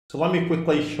So let me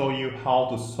quickly show you how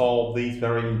to solve this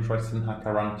very interesting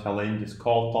HackerRank challenge. It's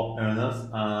called Top Earners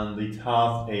and it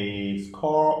has a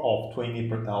score of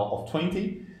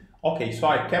 20. Okay, so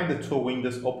I kept the two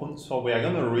windows open, so we are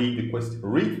going to read the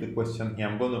question here.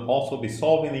 I'm going to also be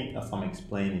solving it as I'm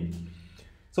explaining.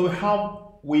 So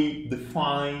we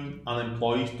define an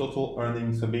employee's total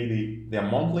earnings to be their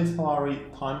monthly salary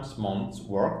times months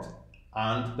worked,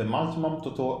 and the maximum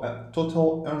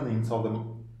total earnings of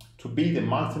to be the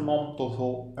maximum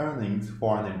total earnings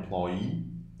for an employee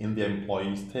in the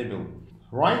employees table.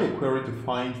 Write a query to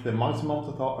find the maximum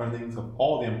total earnings of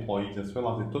all the employees as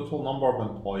well as the total number of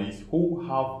employees who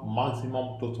have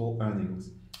maximum total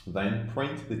earnings. Then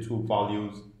print the two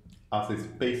values as a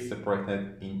space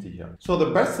separated integer. So the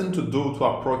best thing to do to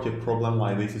approach a problem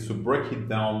like this is to break it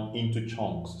down into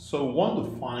chunks. So we want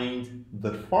to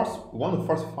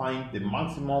first find the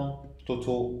maximum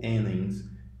total earnings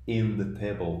in the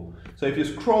table. So if you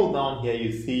scroll down here,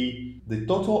 you see the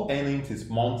total earnings is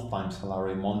month times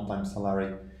salary.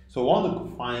 So we want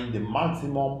to find the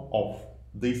maximum of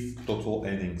this total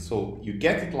earnings. So you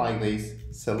get it like this: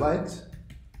 select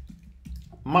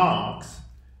max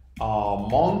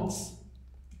months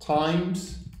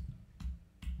times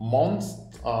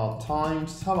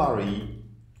salary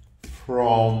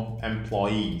from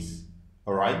employees.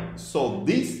 All right, so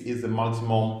this is the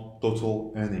maximum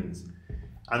total earnings,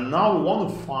 and now we want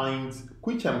to find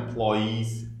which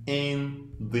employees earn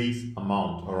this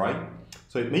amount. All right,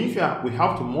 so it means we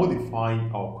have to modify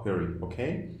our query.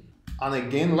 Okay, and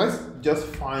again, let's just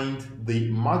find the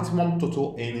maximum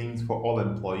total earnings for all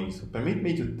employees. So permit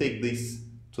me to take this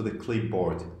to the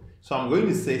clipboard. So I'm going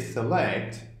to say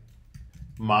select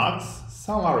max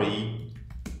salary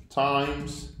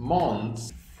times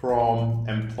months from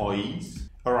employees.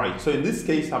 All right, so in this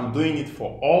case, I'm doing it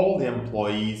for all the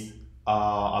employees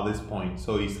at this point.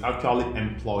 So it's actually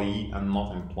employee and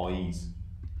not employees.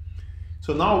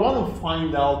 So now I want to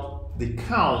find out the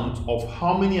count of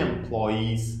how many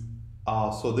employees.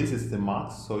 So this is the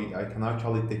max, so I can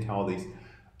actually take out this.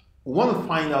 We want to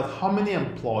find out how many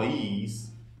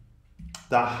employees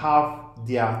that have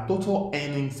their total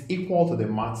earnings equal to the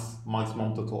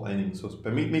maximum total earnings. So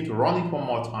permit me to run it one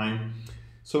more time.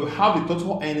 So we have the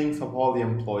total earnings of all the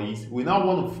employees. We now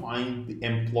want to find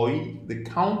the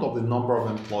count of the number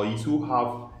of employees who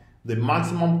have the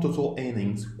maximum total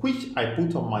earnings, which I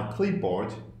put on my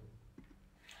clipboard.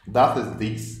 That is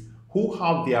this, who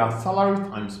have their salary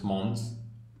times months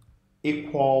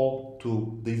equal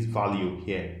to this value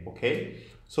here. Okay,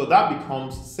 so that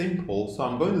becomes simple. So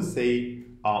I'm going to say,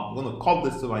 I'm going to copy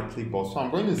this to my clipboard. So I'm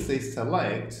going to say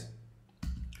select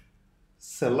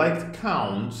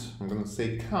count. I'm going to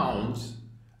say count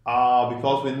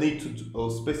because we need to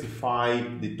specify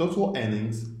the total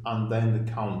earnings and then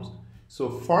the count. So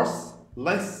first,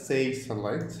 let's say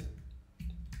select.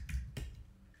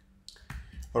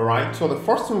 All right, so the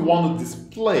first thing we want to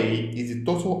display is the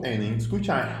total earnings, which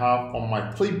I have on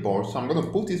my clipboard. So I'm going to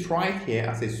put it right here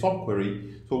as a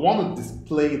subquery. So we want to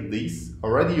display this.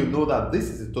 Already you know that this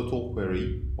is a total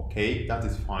query. Okay, that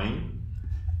is fine.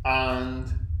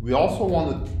 And we also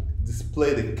want to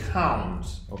display the count.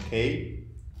 Okay,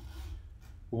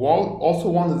 we also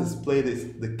want to display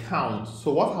the count.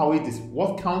 So what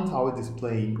count are we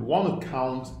displaying? We want to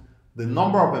count the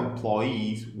number of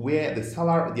employees where their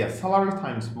salary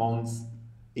times months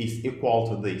is equal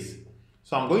to this.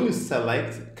 So I'm going to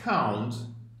select count,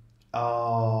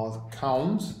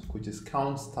 which is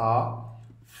count star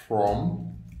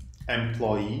from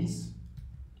employees.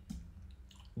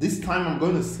 This time I'm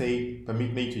going to say,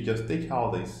 permit me to just take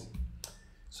out this.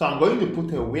 So I'm going to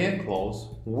put a where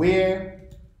clause where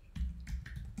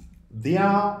their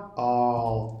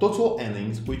total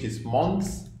earnings, which is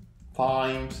months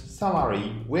times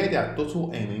salary, where their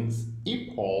total earnings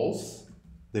equals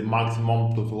the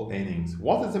maximum total earnings.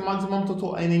 What is the maximum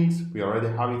total earnings? We already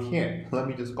have it here. Let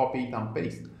me just copy it and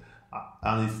paste,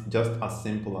 and it's just as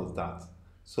simple as that.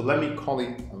 So let me call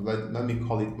it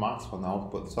max for now,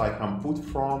 but so I can put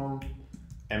from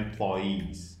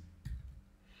employees.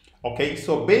 Okay,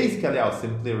 so basically I'll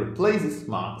simply replace this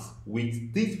max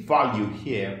with this value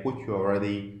here, which you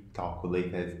already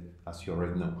calculated, as you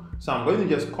already know. So I'm going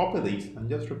to just copy this and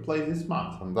just replace this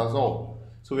max, and that's all.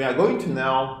 So we are going to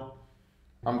now,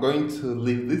 I'm going to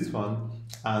leave this one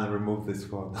and remove this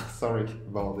one. Sorry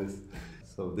about this.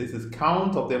 So this is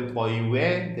count of the employee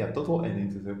where their total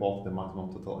earnings is equal to the maximum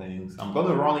total earnings. I'm going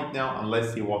to run it now and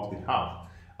let's see what we have.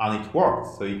 And it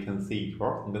worked, so you can see it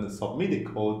worked. I'm going to submit the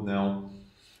code now.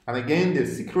 And again, the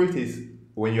secret is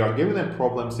when you are given a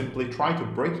problem, simply try to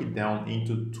break it down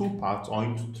into two parts or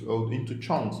into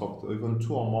chunks of even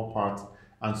two or more parts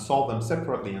and solve them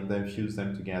separately and then fuse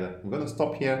them together. I'm going to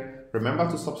stop here. Remember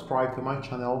to subscribe to my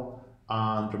channel,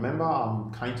 and remember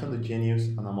I'm Kind on the Genius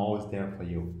and I'm always there for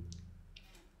you.